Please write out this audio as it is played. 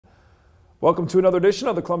Welcome to another edition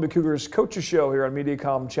of the Columbia Cougars Coaches Show here on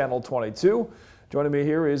Mediacom Channel 22. Joining me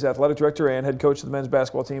here is Athletic Director and Head Coach of the men's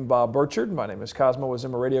basketball team, Bob Burchard. My name is Cosmo,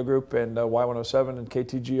 Zimmer Radio Group and Y107 and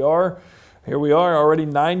KTGR. Here we are, already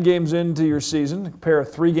 9 games into your season. A pair of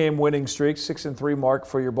 3-game winning streaks, 6-3 mark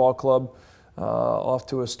for your ball club. Off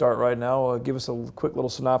to a start right now. Give us a quick little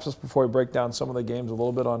synopsis before we break down some of the games a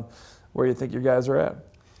little bit on where you think your guys are at.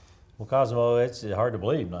 Well, Cosmo, it's hard to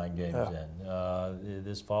believe 9 games in.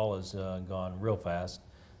 This fall has gone real fast.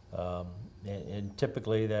 And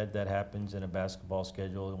typically that happens in a basketball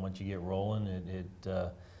schedule. And once you get rolling, it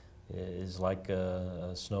is like a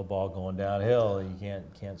snowball going downhill. You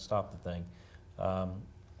can't stop the thing,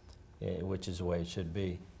 which is the way it should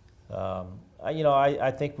be.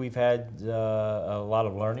 I think we've had a lot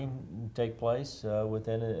of learning take place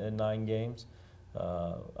within 9 games.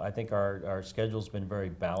 I think our schedule's been very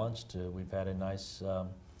balanced. We've had a nice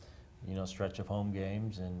stretch of home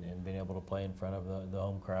games and been able to play in front of the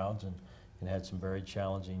home crowds and had some very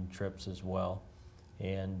challenging trips as well.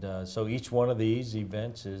 And so each one of these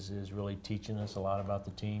events is really teaching us a lot about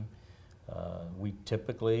the team. We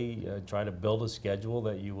typically try to build a schedule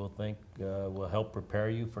that you will think will help prepare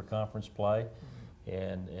you for conference play.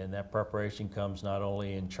 And that preparation comes not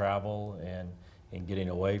only in travel and getting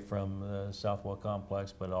away from the Southwell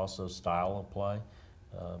complex, but also style of play,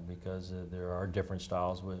 because there are different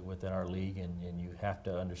styles within our league, and you have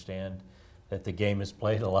to understand that the game is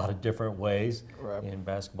played a lot of different ways. Right. In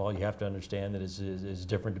basketball. You have to understand that it's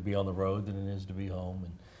different to be on the road than it is to be home,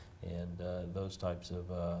 and those types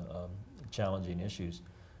of challenging issues.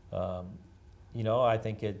 I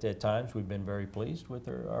think at times we've been very pleased with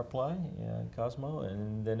our play, Cosmo,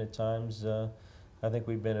 and then at times I think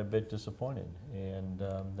we've been a bit disappointed, and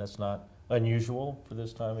that's not unusual for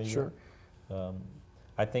this time of year. Sure.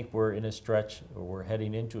 I think we're in a stretch, or we're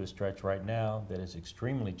heading into a stretch right now that is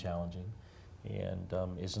extremely challenging, and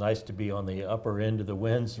it's nice to be on the upper end of the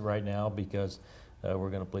wins right now, because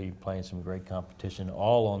we're going to be playing some great competition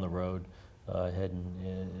all on the road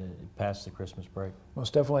heading past the Christmas break.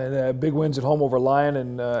 Most definitely. And, big wins at home over Lyon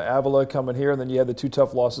and Avila coming here, and then you had the 2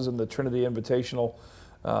 tough losses in the Trinity Invitational.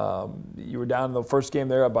 You were down in the first game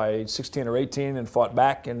there by 16 or 18 and fought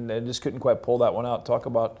back and just couldn't quite pull that one out. Talk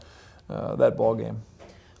about that ball game.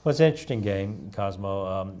 Well, it's an interesting game,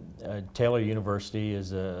 Cosmo. Taylor University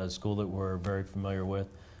is a school that we're very familiar with.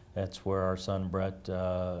 That's where our son Brett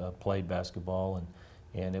played basketball,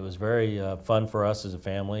 and it was very fun for us as a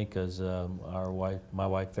family, because my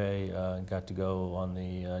wife Faye got to go on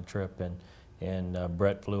the trip, and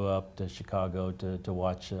Brett flew up to Chicago to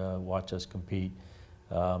watch us compete.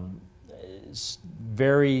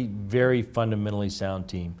 Very, very fundamentally sound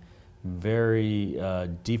team, very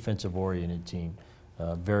defensive-oriented team,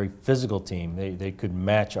 very physical team. They could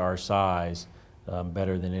match our size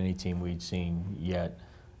better than any team we'd seen yet.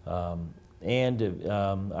 I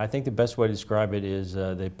think the best way to describe it is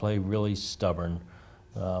they play really stubborn.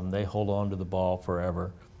 They hold on to the ball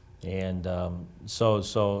forever, and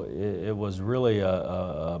so it was really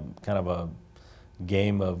a kind of a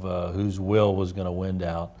game of whose will was going to win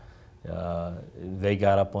out. They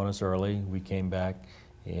got up on us early. We came back,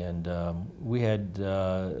 and we had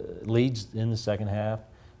leads in the second half.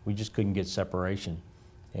 We just couldn't get separation,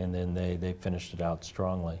 and then they finished it out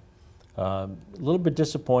strongly. A little bit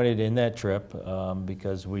disappointed in that trip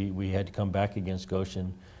because we had to come back against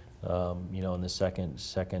Goshen, in the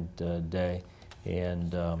second day,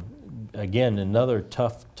 and again, another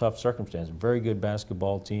tough circumstance. Very good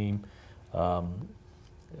basketball team.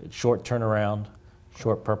 Short turnaround,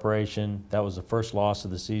 short preparation. That was the first loss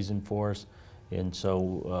of the season for us, and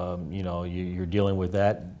so you're dealing with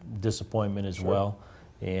that disappointment as well.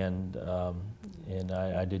 And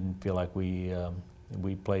I didn't feel like we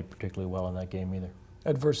played particularly well in that game either.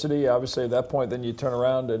 Adversity, obviously, at that point, then you turn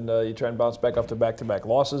around and you try and bounce back after back-to-back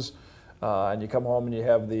losses, and you come home and you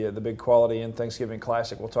have the big Quality and Thanksgiving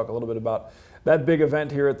Classic. We'll talk a little bit about that big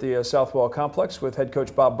event here at the Southwell Complex with head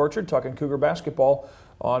coach Bob Burchard talking Cougar basketball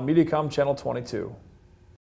on Mediacom Channel 22.